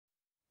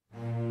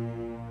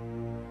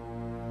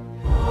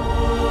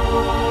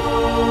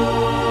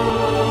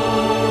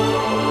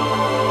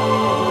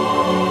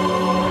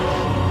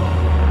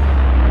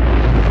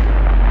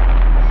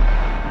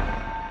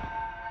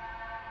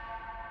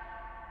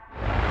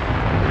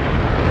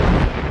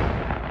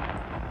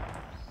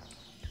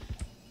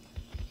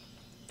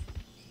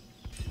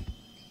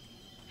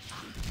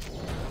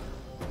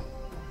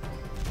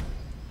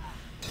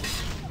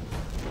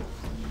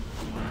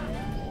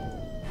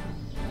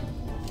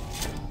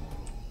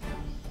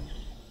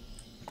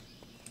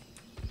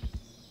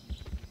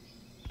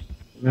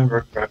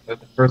remember correctly,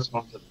 the first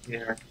one's up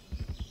here.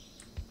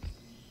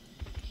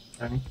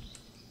 Right?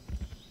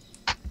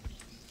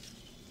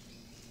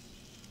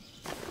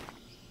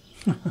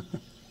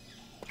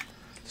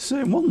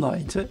 Same one, that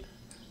ain't it?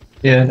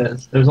 Yeah, it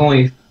is. There's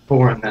only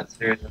 4 in that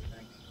series, I think.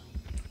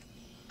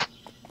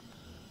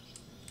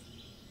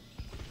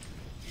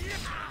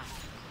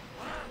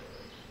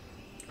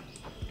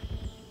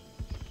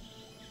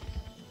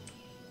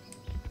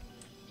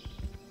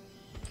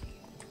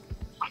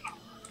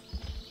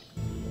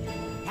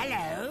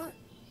 Hello?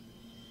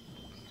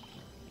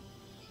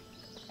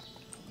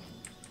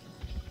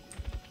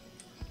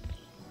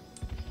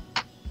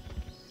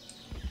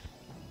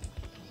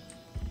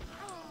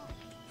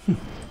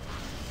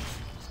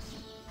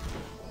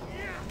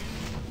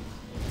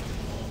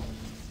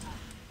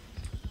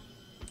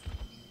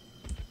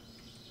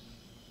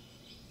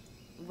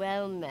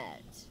 Well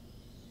met.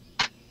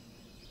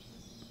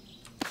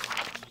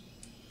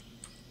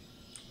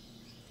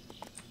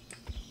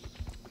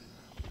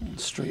 And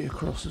straight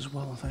across as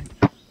well, I think.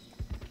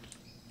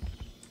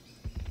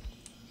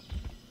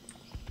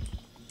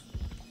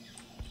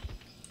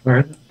 Where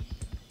is it?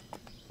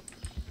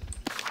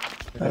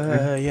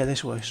 Yeah,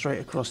 this way. Straight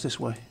across this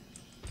way.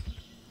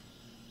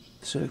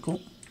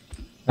 Circle.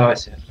 Oh, I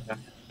see it. Okay.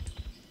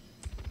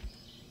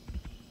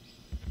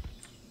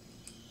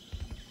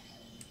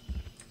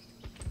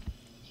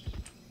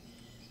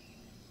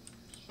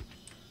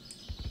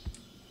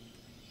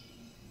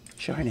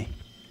 Shiny.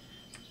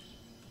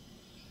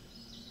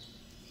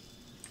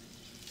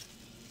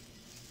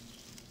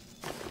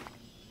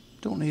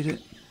 Don't need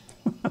it.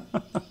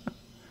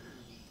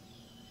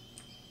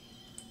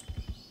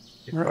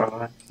 Too far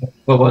away.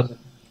 What was it?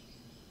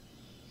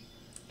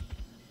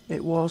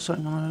 It was,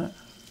 hang on a minute.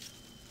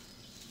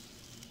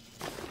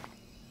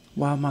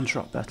 Wild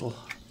Mantrap Battle.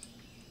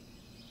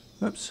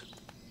 Oops.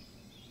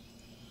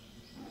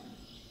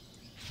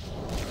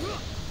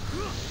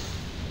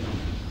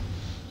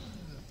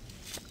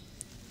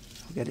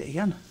 I'll get it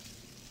again.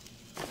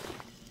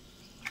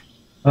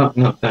 Oh,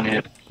 no, don't need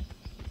it.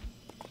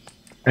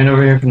 Right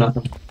over here for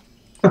nothing.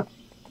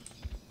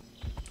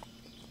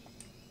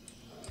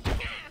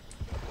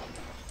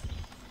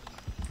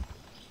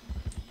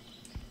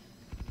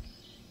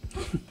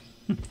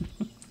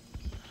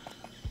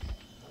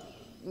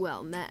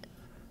 Well met.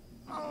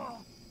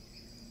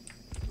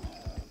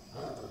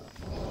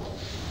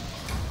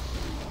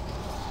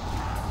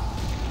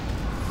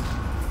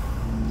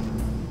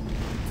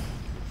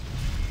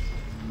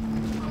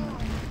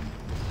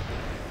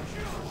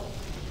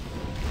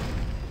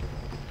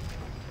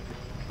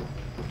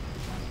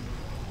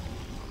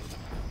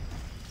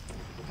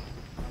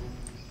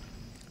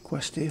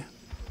 Quest here.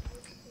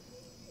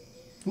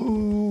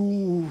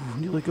 Ooh,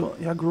 nearly got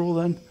the aggro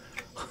then.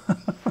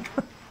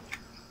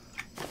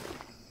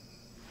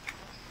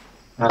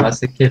 Oh,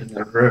 that's the kid in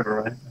the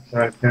river, right?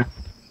 That's right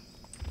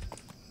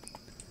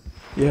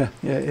here.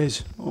 Yeah, it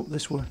is. Up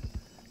this way.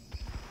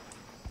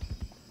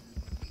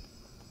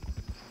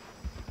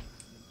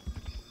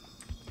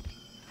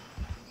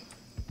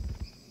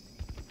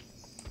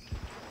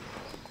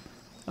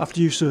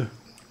 After you, sir.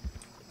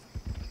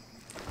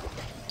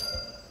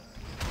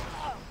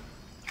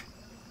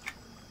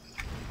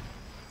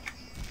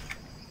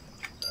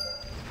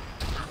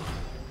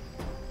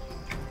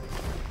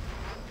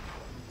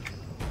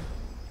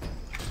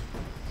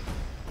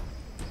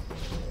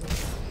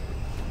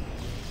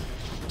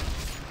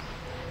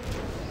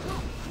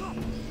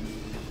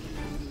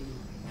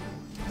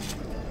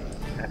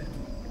 Okay.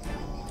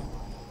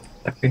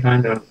 Stuck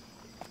behind a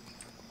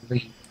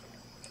leaf.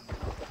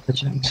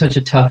 Such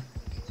a tough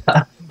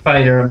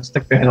fighter. I'm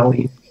stuck behind a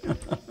leaf.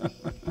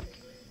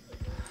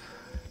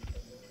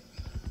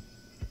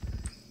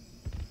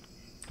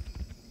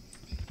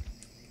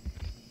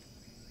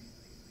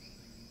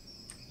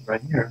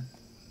 Right here.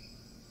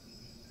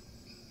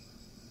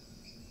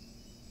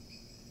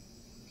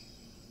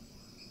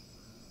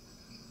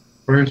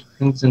 Where's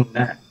Kunzar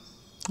next?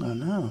 I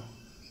know.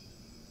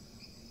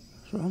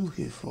 That's what I'm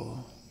looking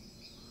for.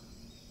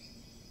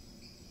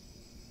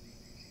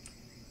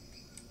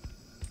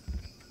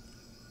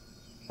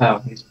 Oh,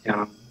 he's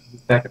down.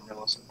 He's back at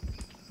Melissa.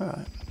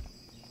 Alright.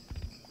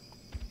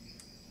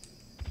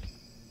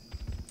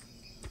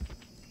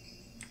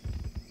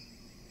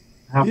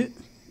 How? Yeah.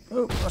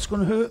 Oh, that's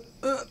gonna hurt.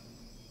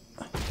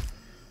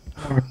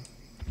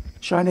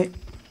 Shiny.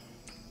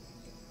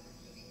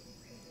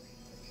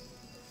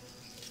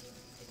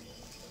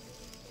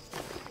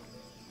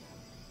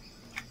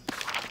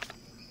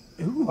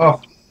 Ooh.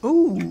 Oh,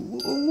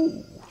 Ooh.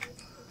 Ooh.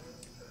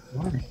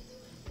 why?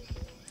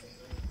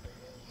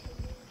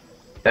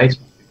 Dice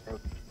must be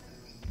broken.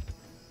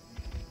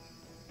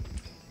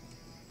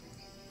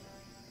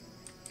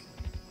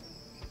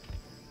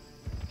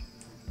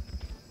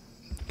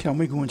 Can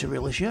we go into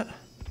relish yet?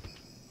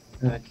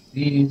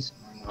 These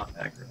are not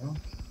aggro.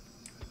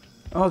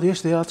 Oh,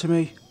 yes, they are to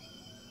me.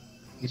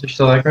 These are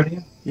still aggro to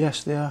you?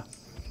 Yes, they are.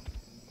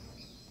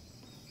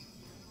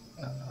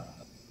 Uh,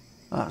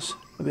 That's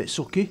a bit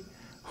sucky.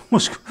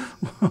 What's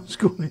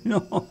going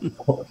on?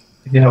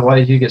 Yeah, why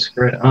did you get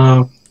screwed?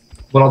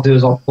 What I'll do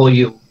is I'll pull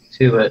you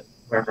to it,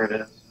 wherever it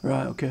is.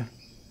 Right, okay.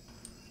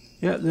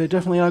 Yeah, they're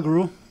definitely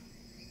aggro.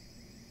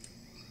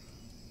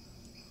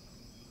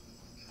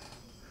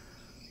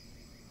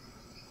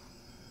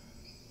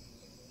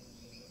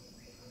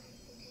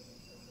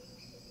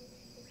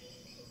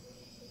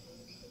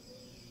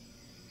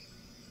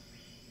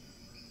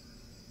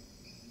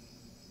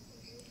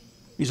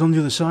 He's on the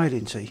other side,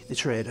 isn't he, the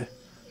trader,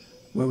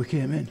 where we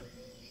came in.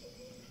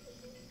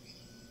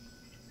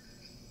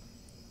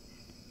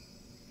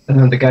 And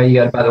then the guy you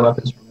got to buy the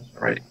weapons from is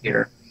right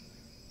here.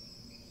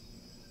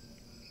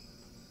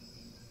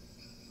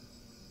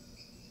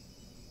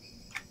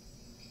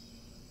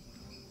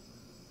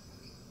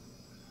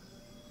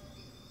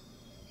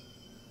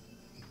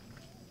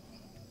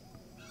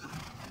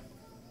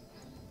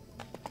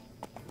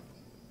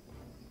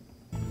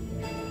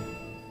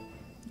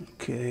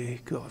 Okay,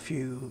 got a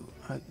few.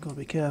 I've got to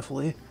be careful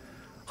here.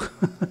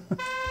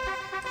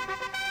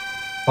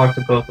 Talk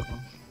to both of them.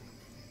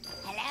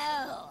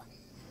 Hello.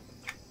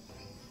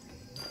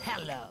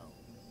 Hello.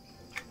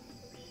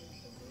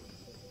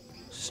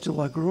 Still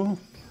aggro?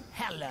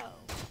 Hello.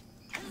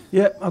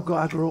 Yep, I've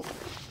got aggro.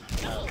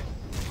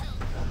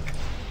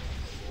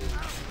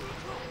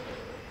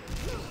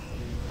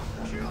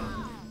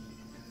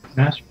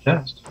 Master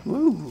chest.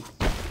 Woo!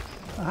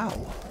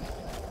 Ow.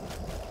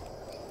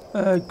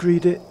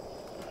 Greed it.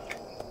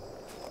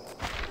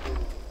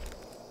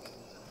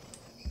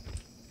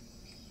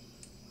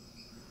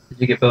 Did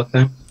you get both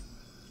things?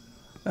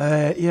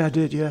 Yeah, I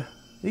did, yeah.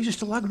 These are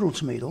still aggro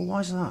to me, though. Why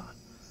is that?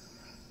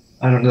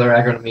 I don't know, they're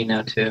aggro to me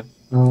now, too.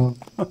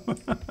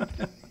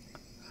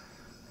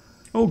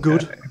 Oh,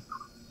 good. Okay.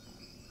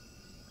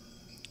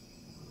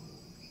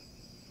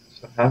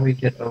 So how do we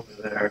get over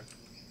there?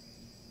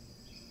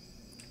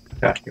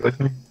 Okay, you with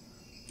me?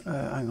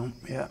 Hang on,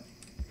 yeah.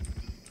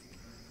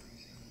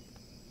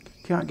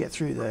 Can't get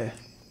through there.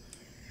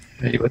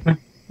 Are you with me?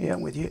 Yeah,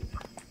 I'm with you.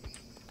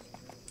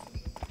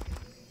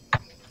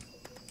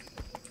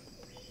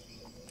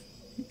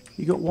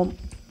 You got one?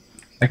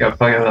 I got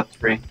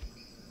 3. Are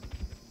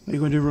you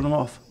going to run them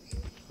off?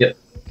 Yep.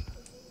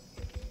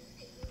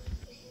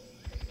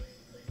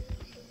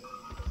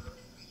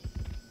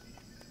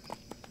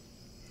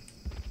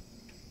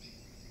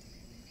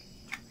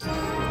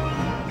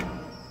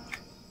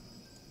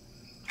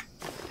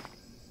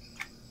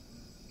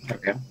 There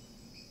we go.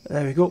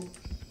 There we go.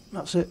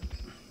 That's it.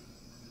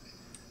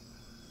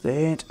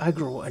 They ain't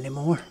aggro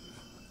anymore.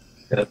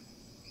 Good.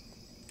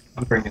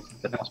 I'm bringing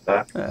something else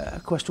back.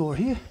 Quest over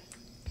here.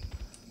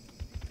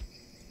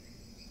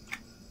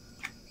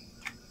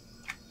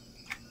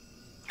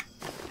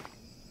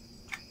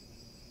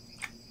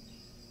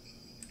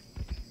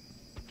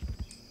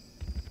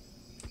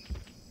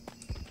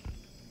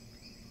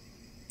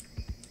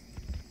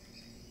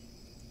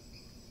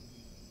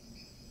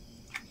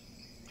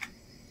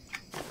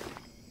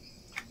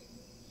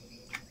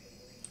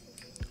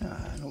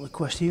 Another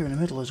quest here in the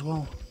middle as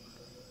well.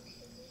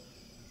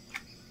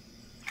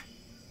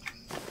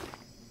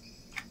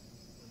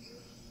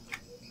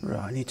 Right,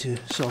 I need to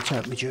sort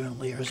out my journal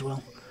here as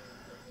well.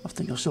 I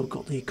think I've still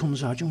got the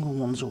Kunzar jungle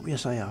ones up.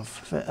 Yes, I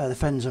have. The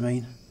Fens, I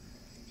mean.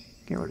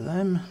 Get rid of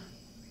them.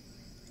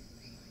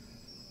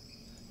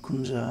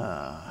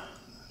 Kunzar.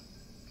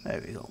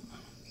 There we go.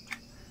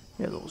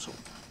 Get those up.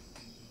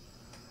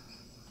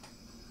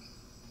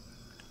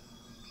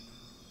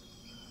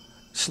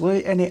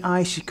 Slay any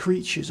icy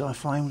creatures I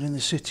find within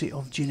the city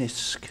of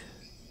Jinisk.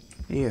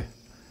 Here.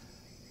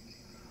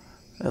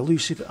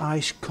 Elusive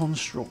ice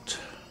construct.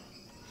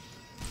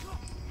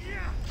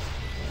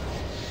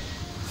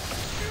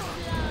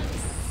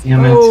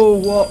 Damn it. Oh,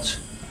 what?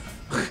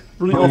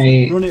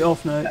 Run it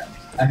off now.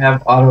 I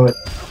have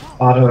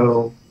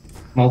auto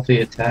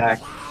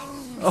multi-attack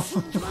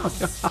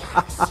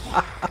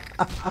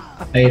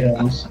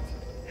items.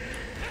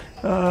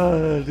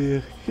 Oh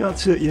dear, can't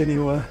take you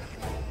anywhere.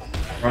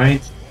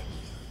 Right?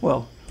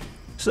 Well,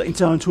 setting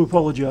time to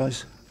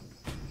apologise.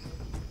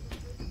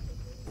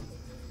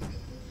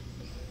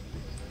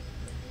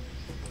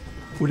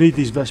 We need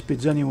these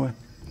Vespids anyway.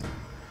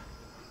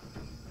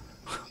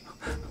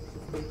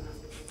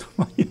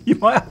 you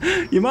might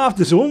have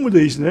to zone with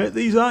these now.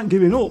 These aren't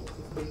giving up.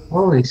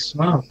 Holy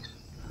smokes.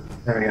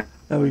 There we go.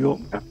 There we go.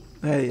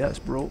 Hey, that's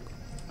broke.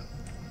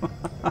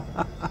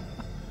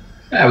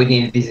 Yeah, we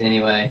needed these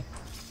anyway.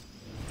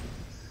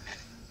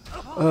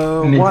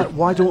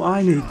 Why don't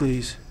I need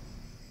these?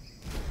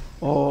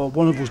 Or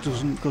one of us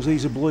doesn't, because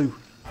these are blue.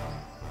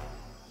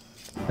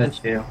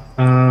 Bet you.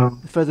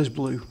 The feather's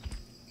blue.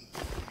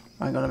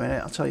 Hang on a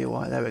minute, I'll tell you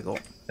why. There we go.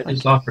 I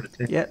just offered it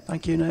to you. Yeah,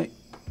 thank you, Nate.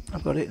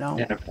 I've got it now.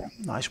 Yeah, no problem.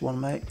 Nice one,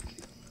 mate.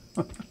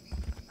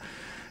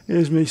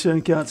 Here's me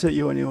saying can't take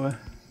you anywhere.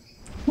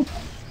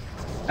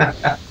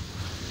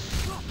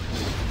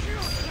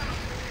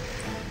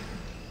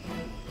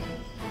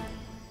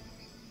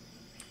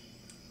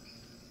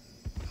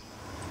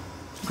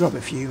 Grab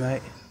a few,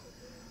 mate.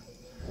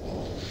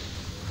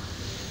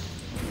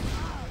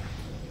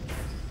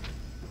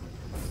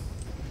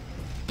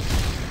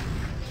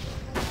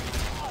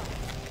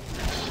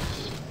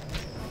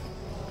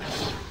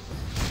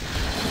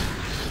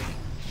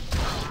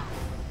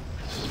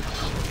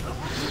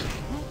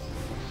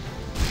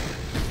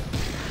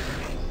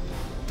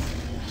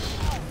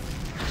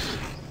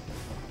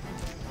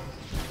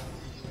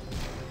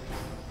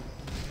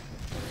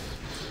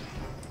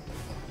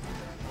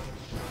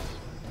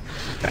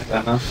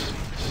 Kinda, huh?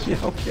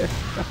 Yeah, okay.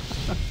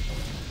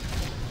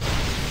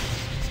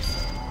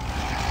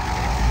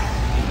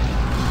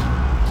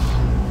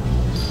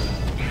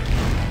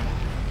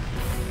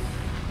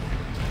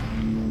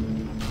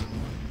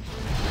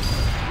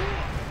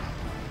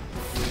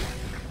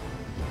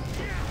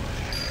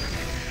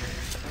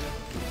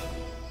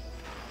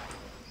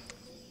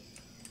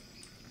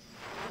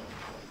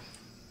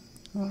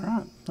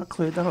 Alright, that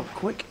cleared that up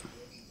quick.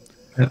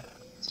 Yep.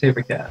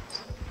 Saber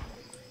cats.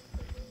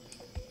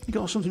 You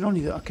got something on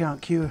you that I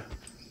can't cure.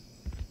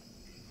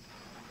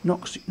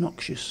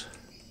 Noxious.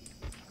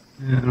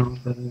 Yeah, I don't know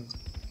what that is.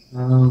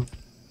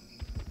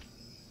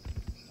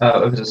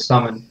 Oh, it was a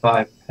summon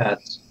 5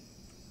 pets.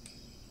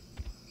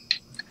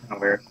 It's kind of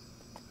weird.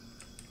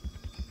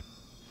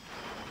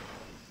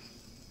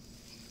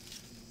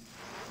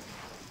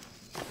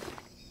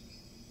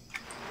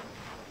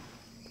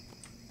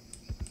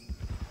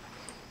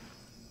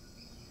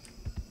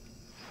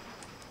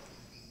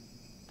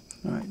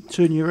 Alright,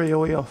 turn your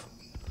AoE off.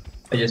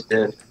 I just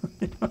did.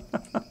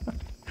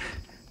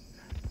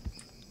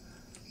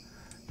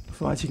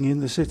 Fighting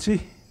in the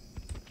city.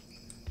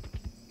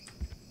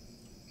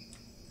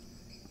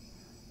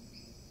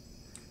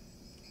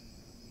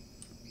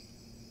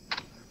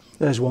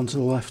 There's one to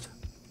the left.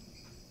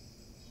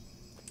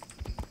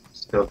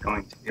 Still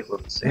going to be a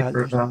little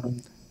safer about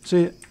them.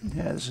 See it?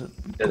 Yeah,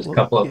 There's a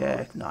couple of them.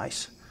 Yeah,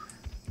 nice.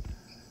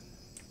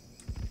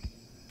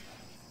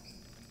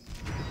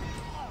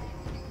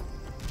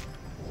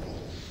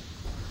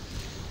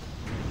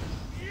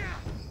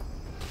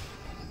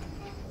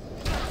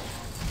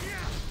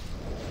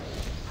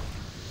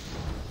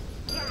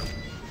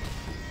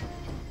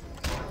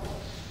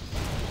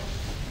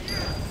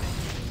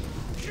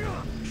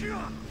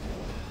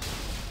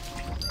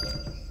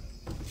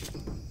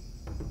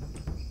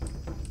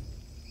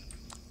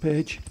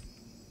 Page.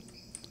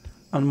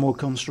 And more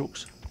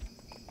constructs.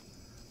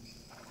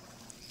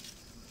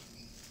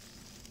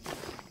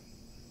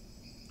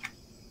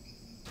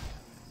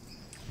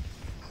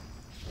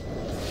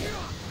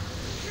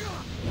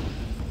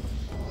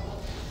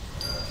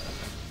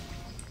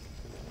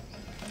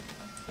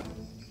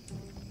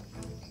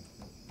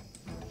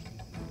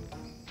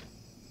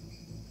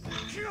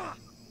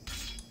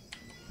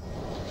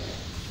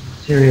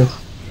 Serious.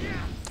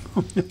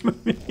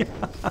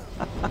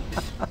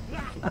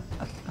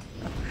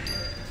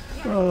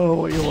 Oh,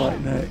 what you like,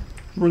 Nate?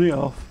 Run it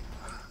off.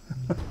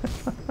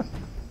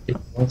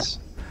 Ridiculous.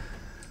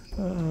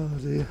 Oh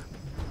dear.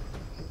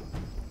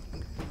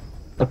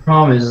 The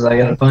problem is I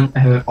got a bunch.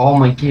 All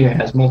my gear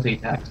has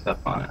multi-attack stuff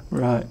on it.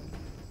 Right.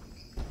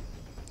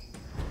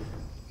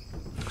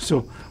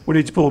 So we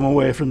need to pull them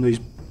away from these.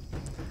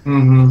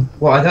 Mm-hmm.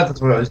 Well, I thought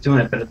that's what I was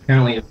doing, but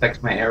apparently it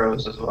affects my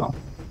arrows as well.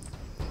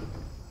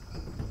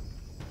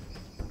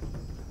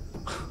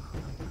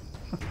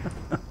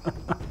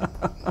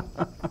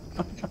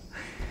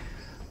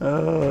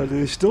 Oh,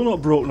 they're still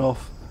not broken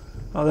off.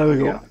 Oh, there we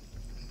go. Yeah.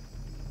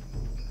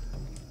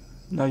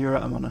 Now you're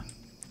out of mana.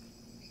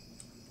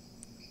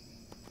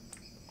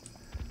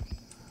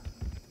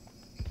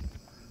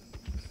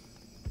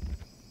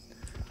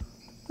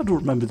 I don't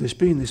remember this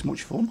being this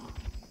much fun.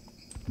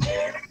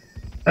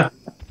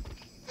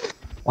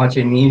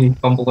 Watching me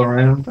fumble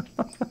around.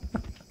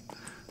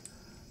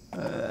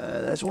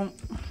 There's one.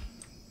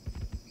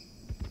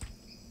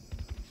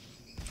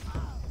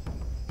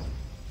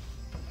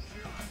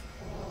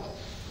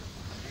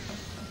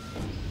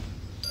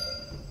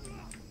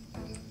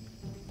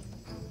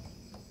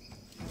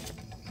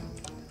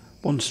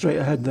 One straight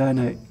ahead there,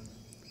 Nate.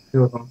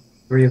 2 of them.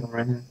 3 of them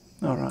right here.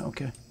 Alright,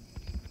 okay.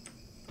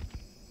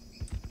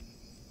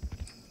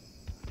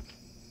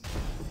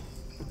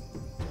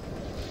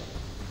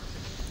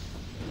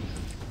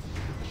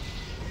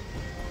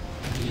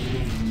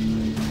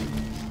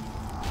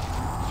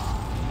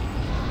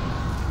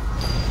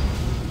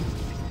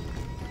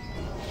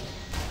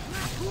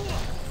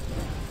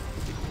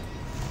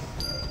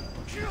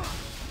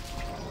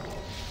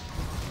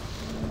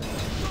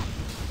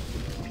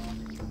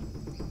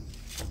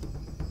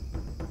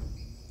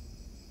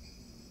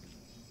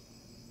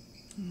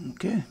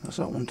 Okay, that's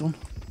that one done.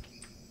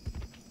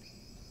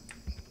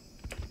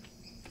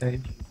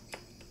 Page.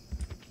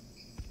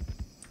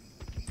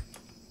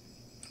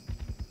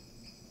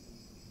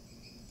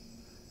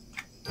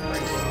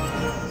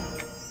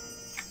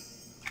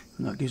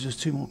 And that gives us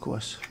 2 more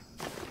quests.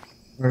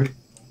 Right.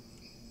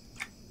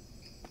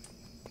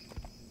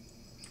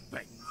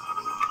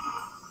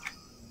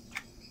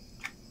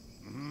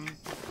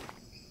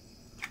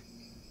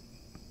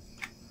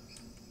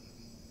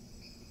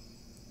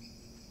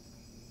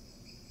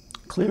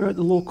 Clear out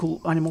the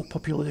local animal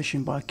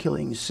population by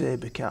killing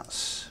saber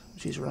cats,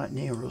 which is right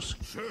near us.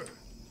 Sure.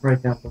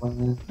 Right down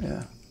below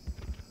there.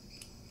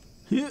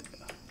 Yeah. Yeah.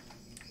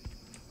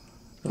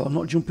 Well, I'm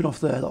not jumping off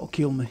there, that'll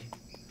kill me.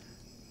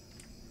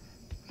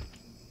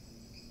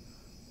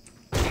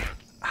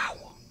 Ow,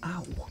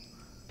 ow.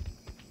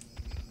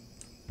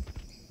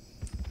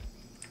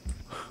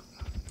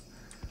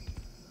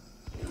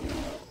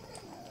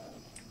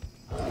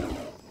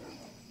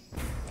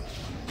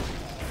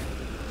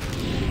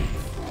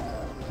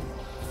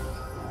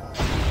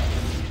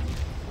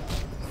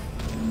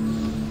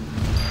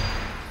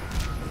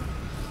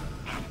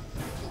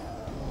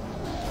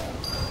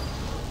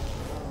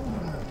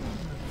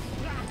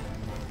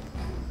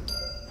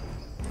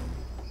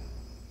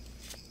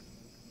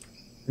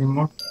 Any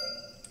more?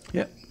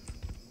 Yep.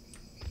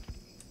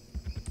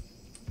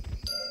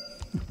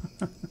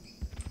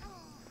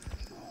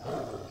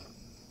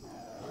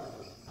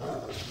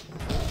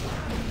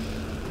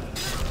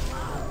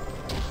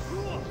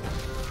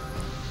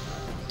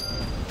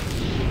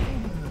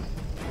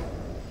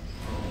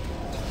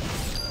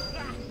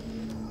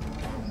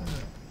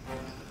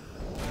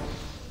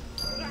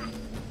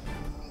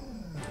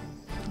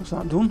 What's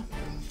that done?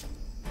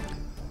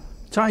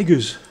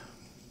 Tigers.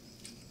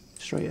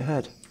 Straight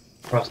ahead.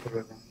 Across the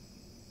river.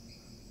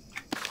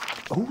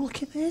 Oh,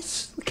 look at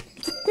this! Look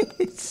at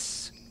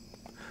this!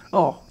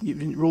 Oh, you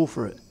didn't roll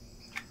for it.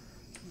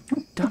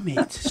 Damn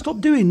it! Stop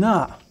doing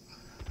that.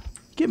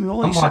 Get me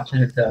all I'm excited.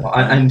 watching it though.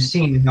 I'm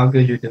seeing how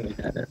good you're doing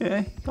at it.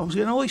 Yeah, I was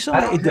getting all I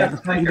excited don't then. have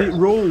You tigers.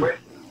 didn't roll.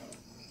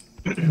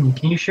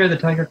 Can you share the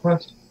tiger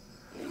quest?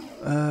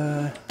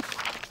 Yeah,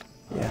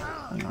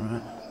 hang on a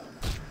minute.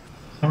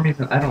 For some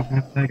reason, I don't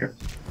have tigers.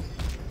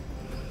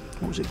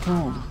 What was it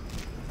called?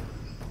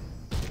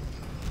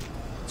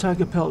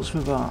 Tiger pelts for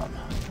Varm.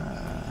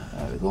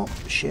 There we go.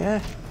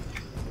 Share.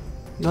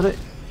 Got it?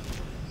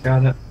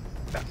 Got it.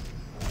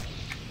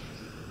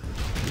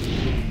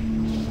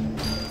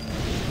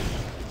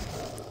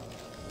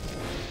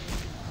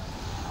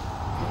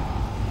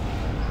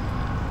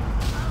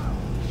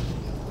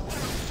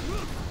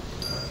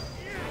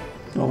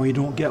 Oh, you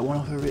don't get one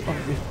off every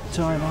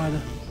time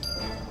either.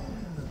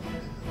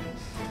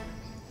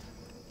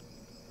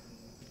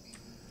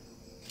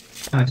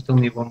 I still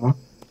need one more.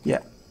 Yeah,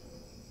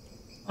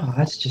 Oh,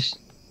 that's just.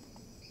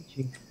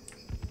 Gee.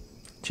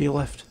 to your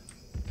left.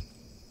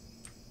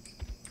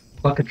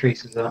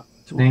 Buckatrice is that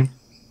So- name?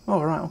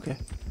 Oh, right, okay.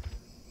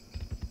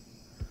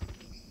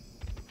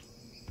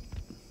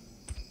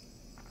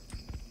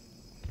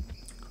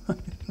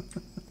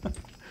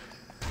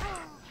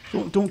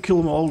 Don't kill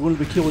them all. We're going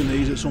to be killing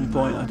these at some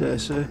point, I dare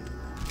say.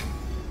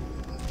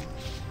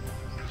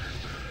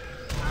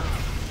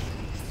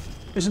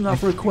 Isn't that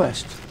for a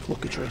quest,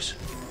 Buckatrice?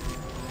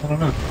 I don't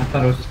know. I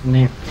thought it was just a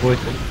name.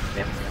 Voice it.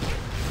 Yeah.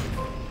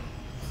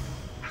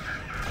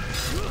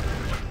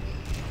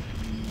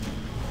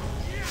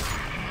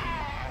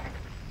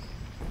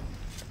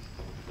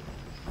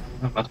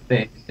 That must be.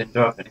 It didn't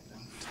drop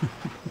anything.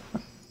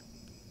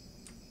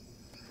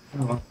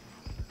 Oh well.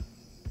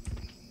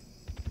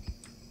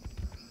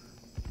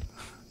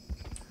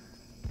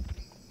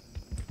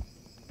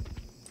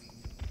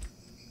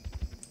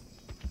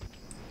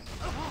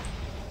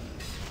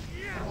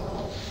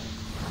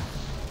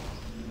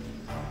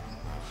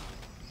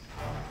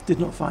 Did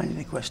not find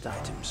any quest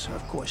items,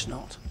 of course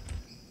not.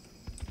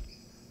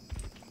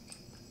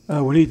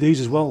 We need these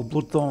as well,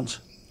 blood thorns.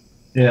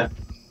 Yeah.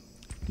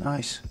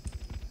 Nice.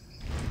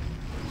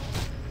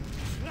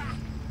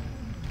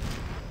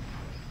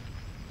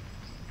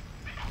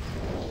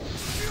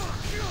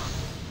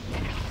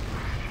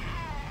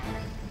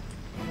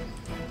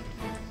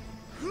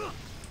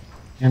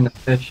 And the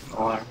fish in the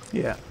water.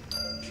 Yeah.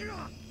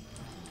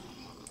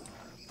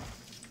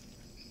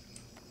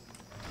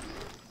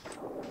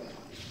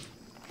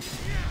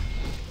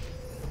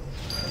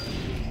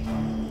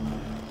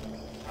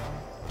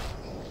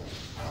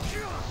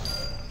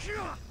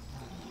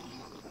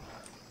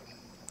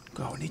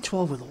 God, we need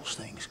 12 of those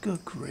things.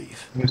 Good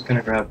grief. I'm just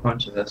gonna grab a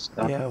bunch of this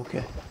stuff. Yeah,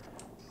 okay.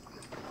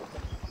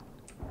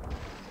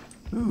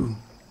 Ooh,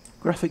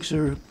 graphics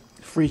are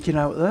freaking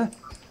out there.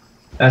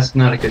 That's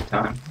not a good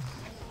time.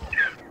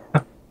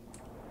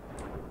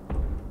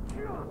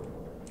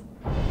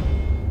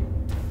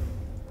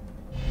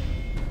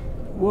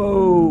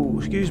 Whoa,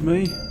 excuse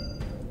me.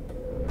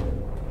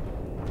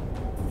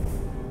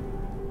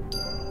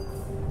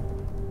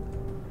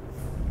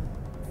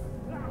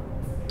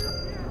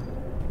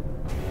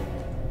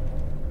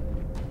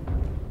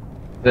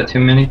 Is that too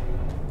many?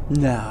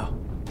 No.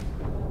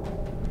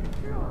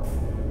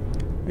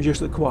 It's just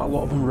that quite a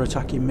lot of them are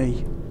attacking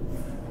me.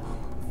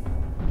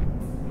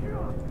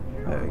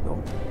 There we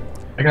go.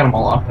 I got them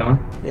all off, haven't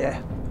I?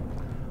 Yeah.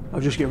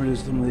 I've just getting rid of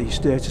some of the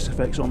status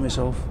effects on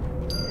myself.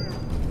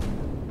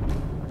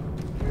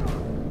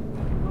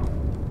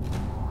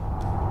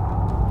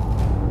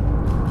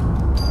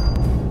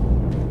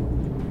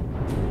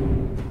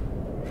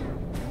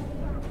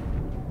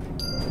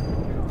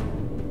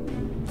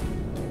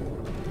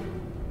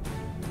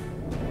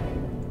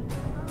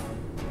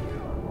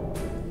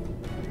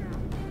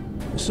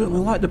 I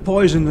certainly like to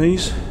poison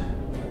these.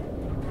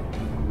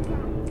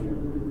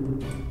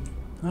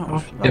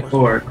 Get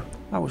bored.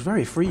 That was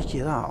very freaky,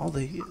 that. All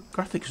the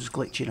graphics was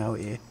glitching out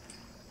here.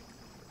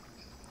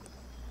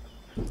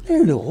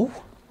 Hello.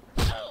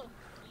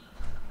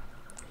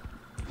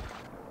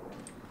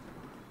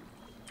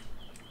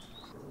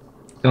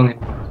 Still need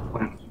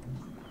one.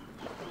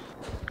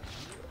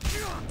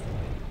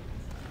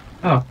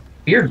 Oh,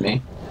 feared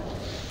me.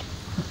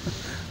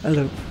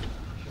 Hello.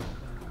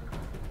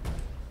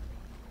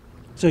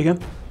 Say again.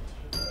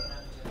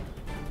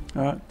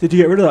 Alright. Did you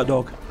get rid of that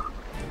dog?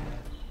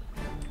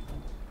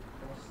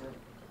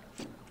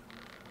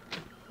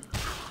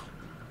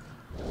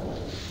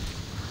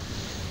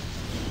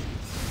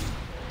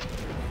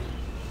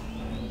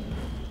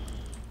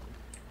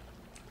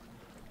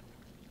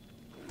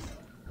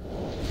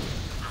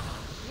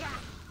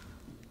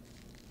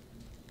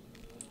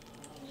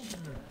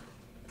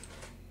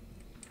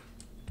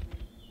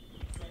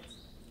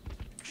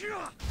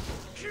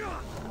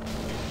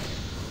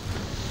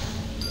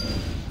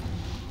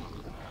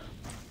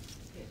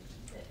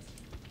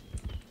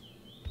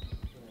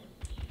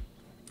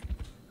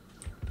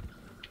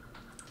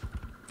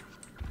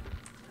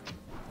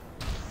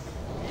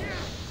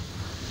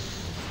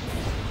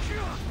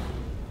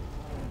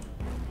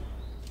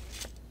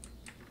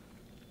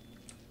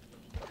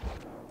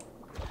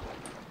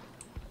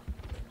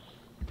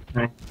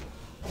 Right.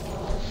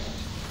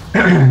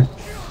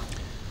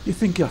 You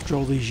think after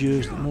all these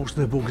years that most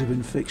of the bugs have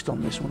been fixed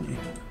on this, wouldn't you?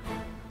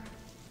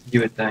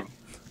 You would think.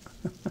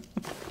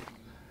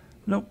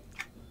 Nope.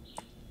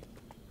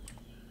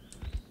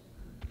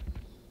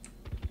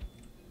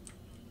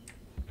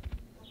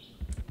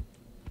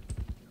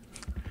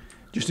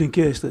 Just in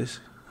case this.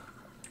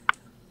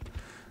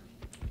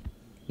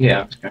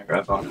 Yeah, I'm just gonna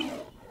grab on.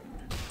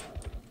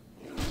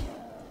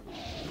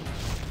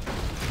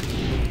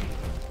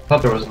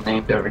 Thought there was a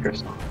name Derek or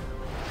something.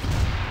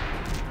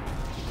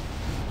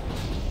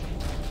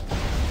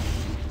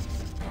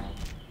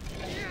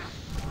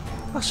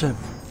 That's a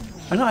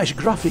nice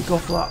graphic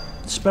off that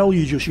spell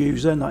you just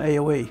used then, that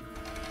AoE.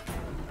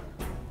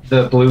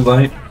 The blue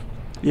light?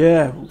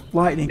 Yeah,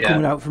 lightning Yeah.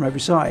 coming out from every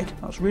side.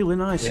 That's really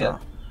nice, Yeah.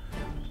 that.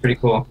 Pretty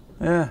cool.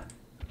 Yeah.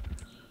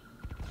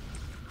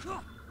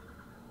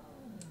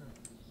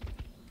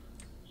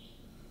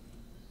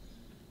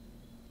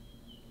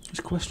 There's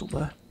a quest up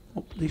there.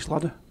 Up this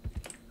ladder.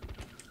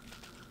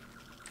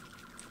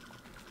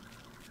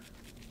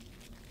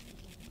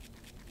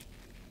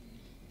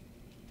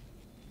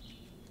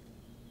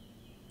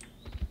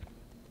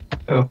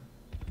 Oh.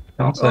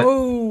 Don't say.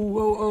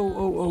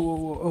 Oh.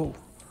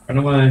 Run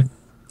away.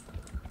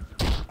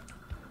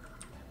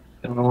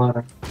 Get on the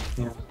ladder.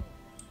 Yeah.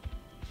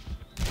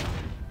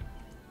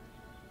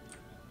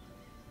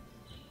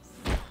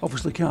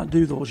 Obviously can't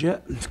do those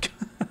yet.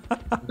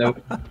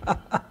 Nope.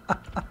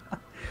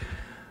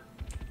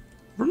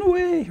 Run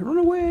away, run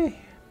away.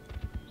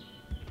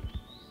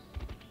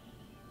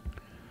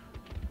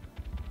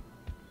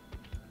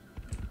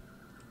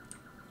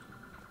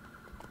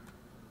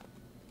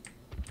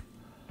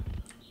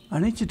 I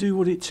need to do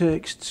what it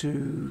takes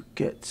to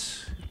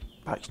get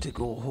back to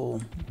go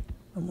home.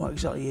 And what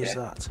exactly is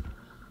that?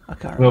 I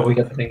can't remember. Well, we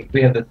got the thing.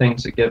 We have the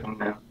things to give them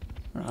now.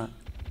 Right.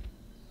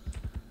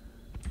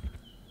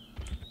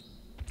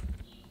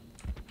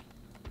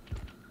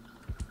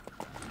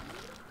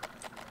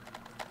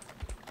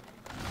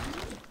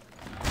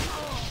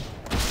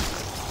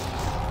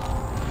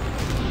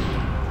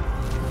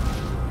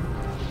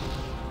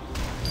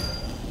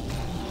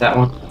 That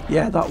one.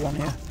 Yeah, that one,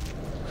 yeah.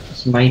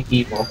 Smite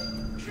evil.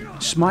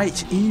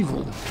 Smite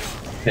Evil.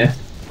 Yeah.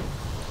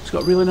 It's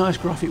got a really nice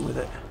graphic with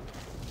it.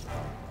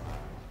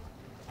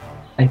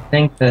 I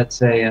think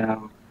that's a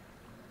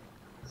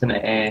it's an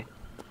A.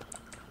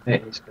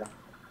 A spell.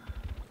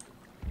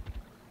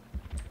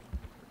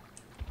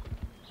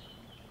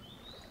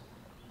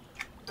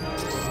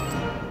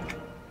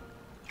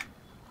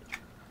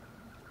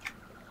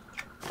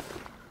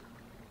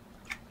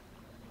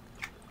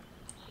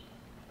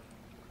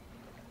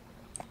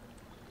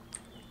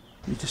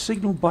 Need to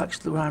signal back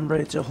that I'm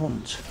ready to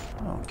hunt.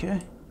 Okay.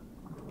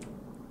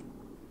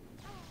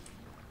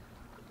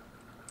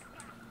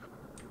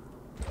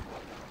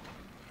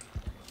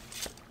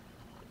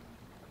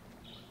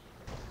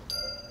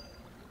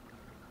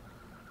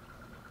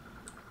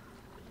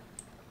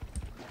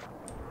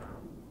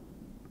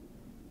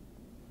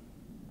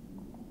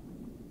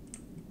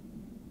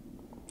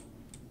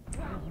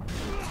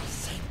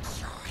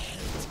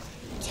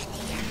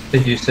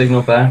 Did you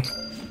signal back?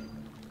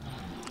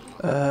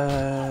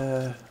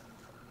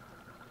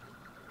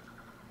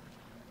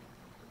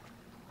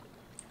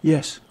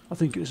 Yes, I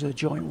think it was a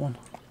joint one.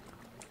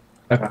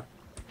 Okay.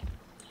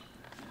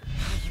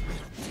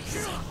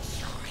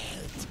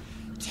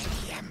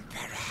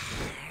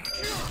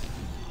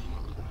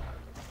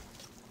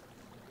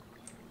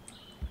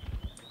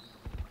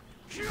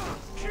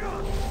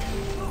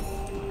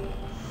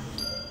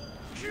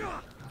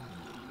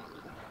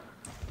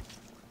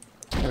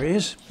 There he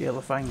is,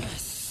 Yellow Fang.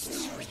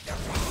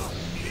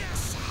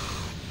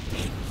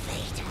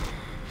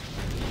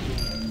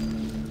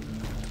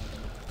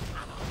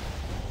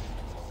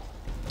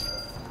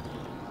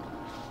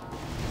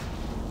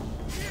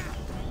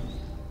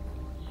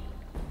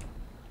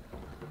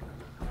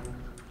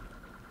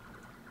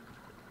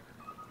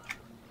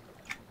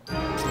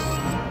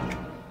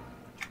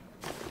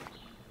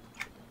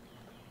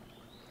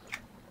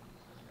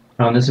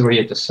 Oh, this is where you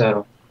have to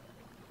settle.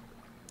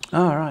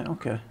 Ah, right,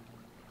 okay.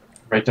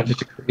 Right, don't you have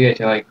to create,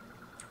 like,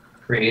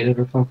 create it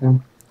or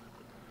something?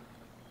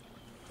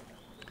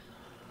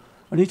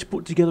 I need to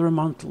put together a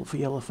mantle for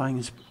Yellow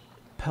Fang's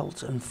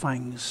pelt and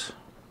fangs.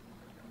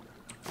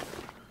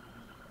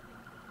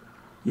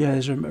 Yeah,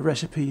 there's a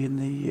recipe in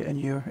the in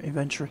your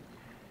inventory.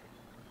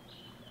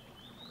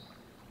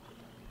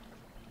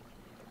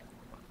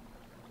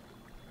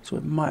 So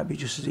it might be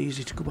just as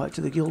easy to go back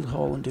to the guild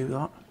hall and do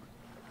that.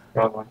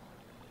 Probably.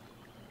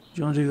 Do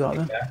you want to do that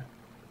then? Yeah.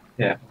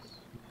 Yeah.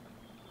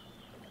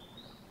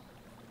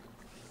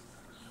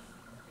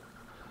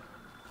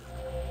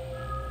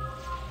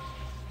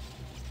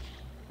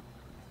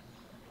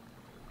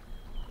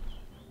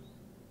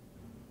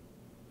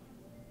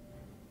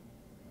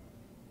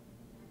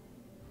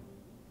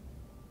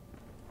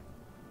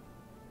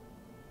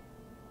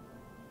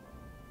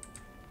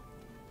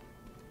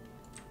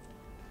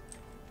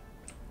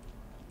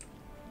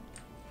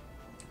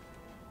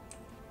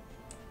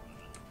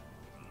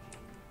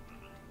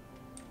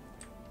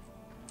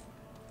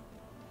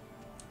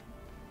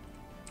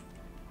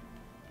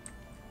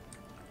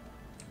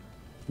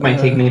 might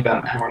take me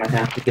about an hour and a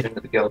half to get into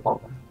the guild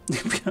hall.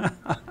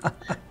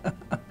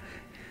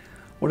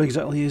 What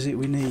exactly is it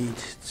we need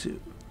to...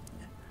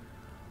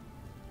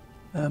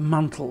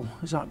 mantle,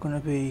 is that going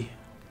to be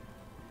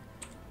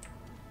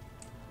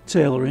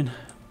tailoring?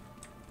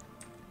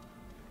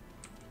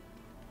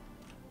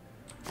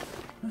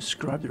 Let's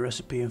scribe the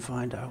recipe and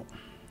find out.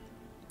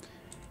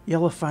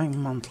 Yellow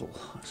fang mantle,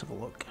 let's have a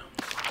look.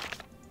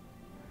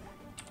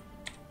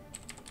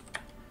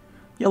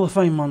 Yellow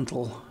fang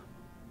mantle.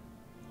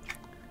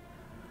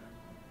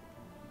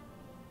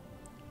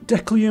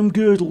 Declium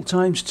girdle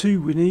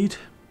 ×2 we need.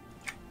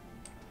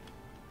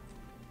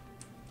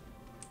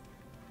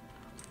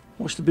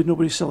 What's the bid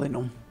nobody's selling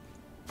them?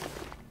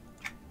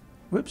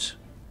 Whoops.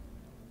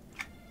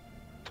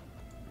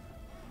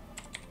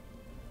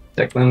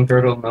 Declan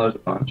girdle knows a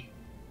bunch.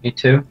 Me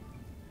too.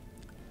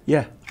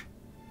 Yeah.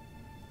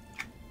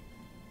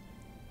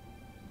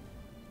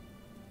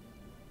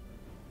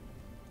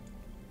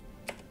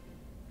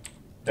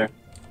 There.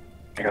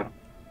 I got him.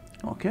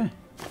 Okay.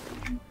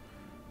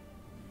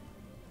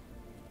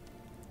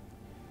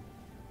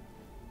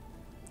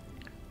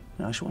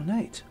 Nice one,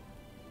 Nate.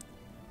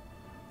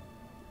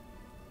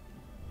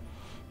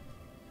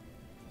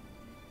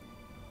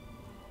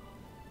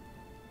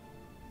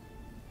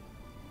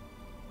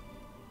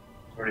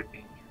 Already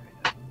being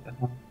traded. What the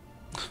hell?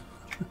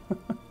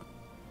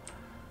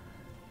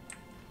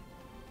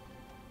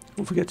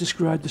 Don't forget to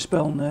scribe the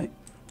spell, Nate.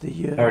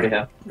 The I already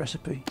have.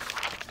 recipe.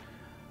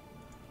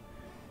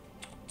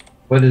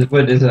 What is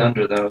it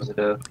under though? Is it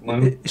a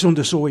loom? It's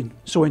under sewing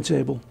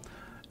table.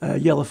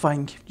 Yellow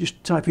fang.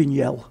 Just type in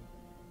yell.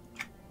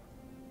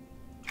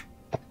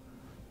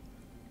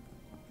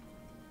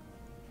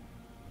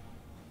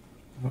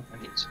 Oh,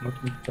 I need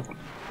smoking filament.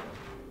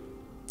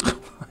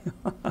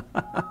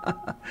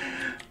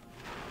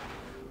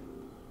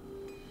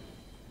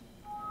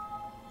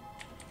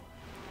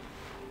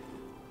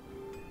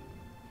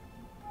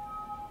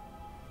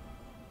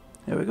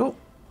 There we go.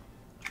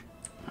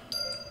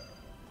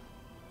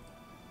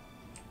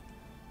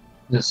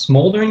 Is it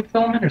smoldering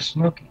filament or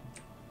smoking?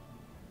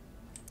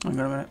 Hang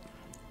on a minute.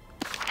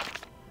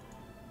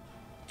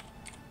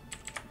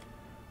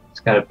 It's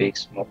gotta be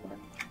smoldering.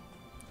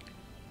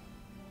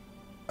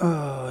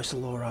 Oh, it's a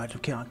low ride. I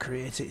can't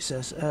create it. It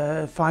says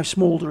 5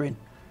 smouldering.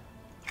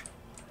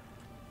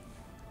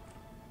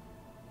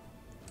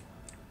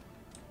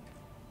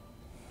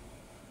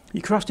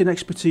 Your crafting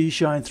expertise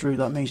shine through.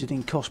 That means it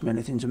didn't cost me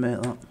anything to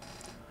make that.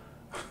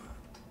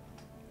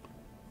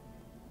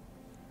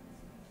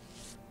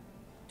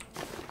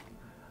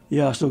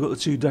 Yeah, I still got the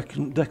 2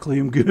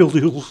 declium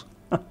girdles.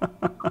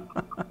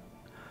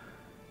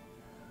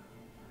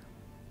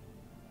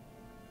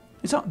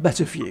 Is that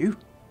better for you?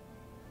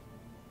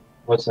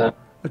 What's that?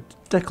 A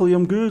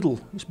declium girdle.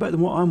 It's better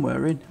than what I'm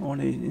wearing,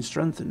 only in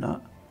strength and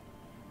that.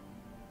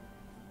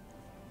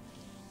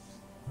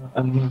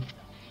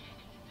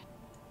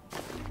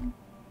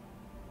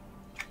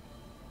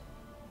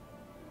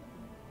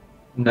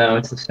 No,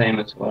 it's the same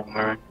as what I'm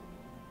wearing.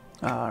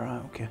 Ah,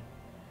 right, okay.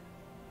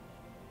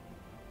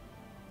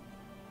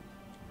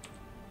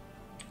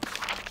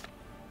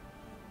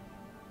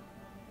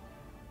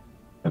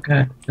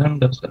 Okay, done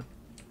does it.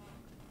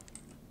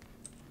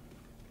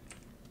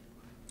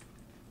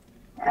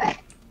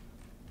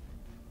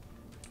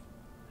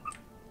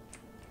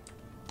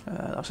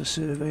 That's a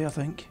survey, I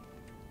think.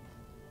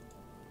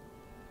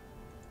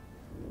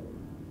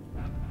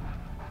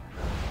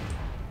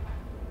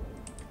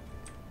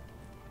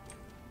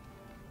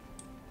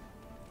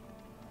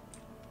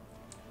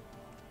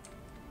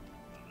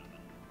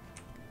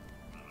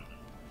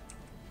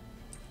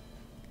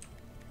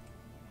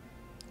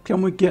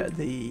 Can we get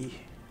the...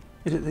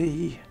 Is it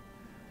the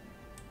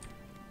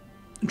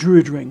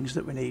druid rings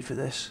that we need for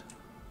this?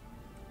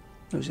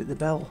 Or is it the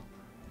bell?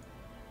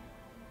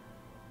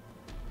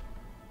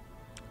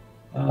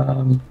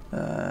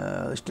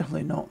 It's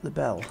definitely not the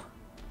bell.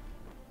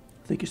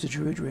 I think it's the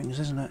druid rings,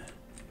 isn't it?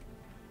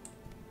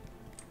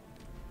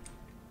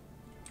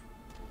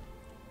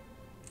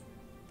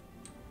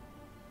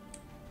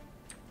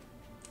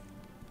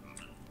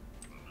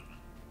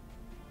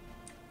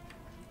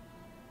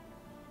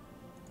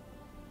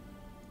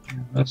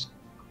 Let's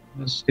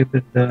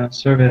stupid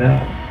survey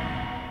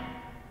that.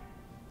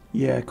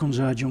 Yeah,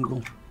 Kunzar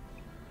jungle.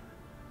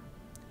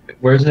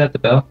 Where's it at the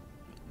bell?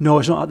 No,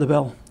 it's not at the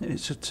bell.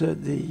 It's at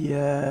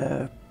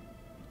the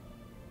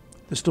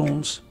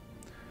stones.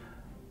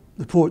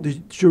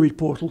 The druid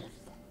portal.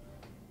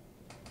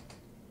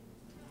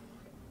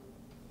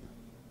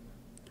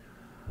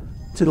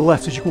 To the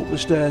left as you come up the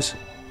stairs.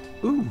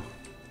 Ooh.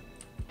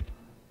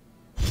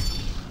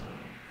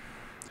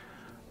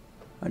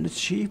 An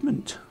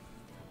achievement.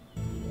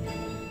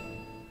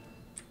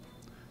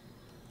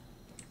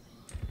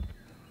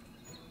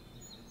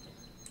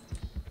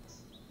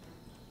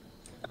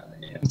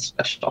 Yeah,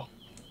 special.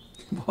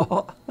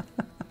 What?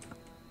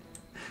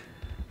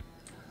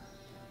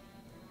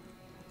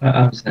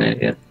 I'm just an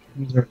idiot.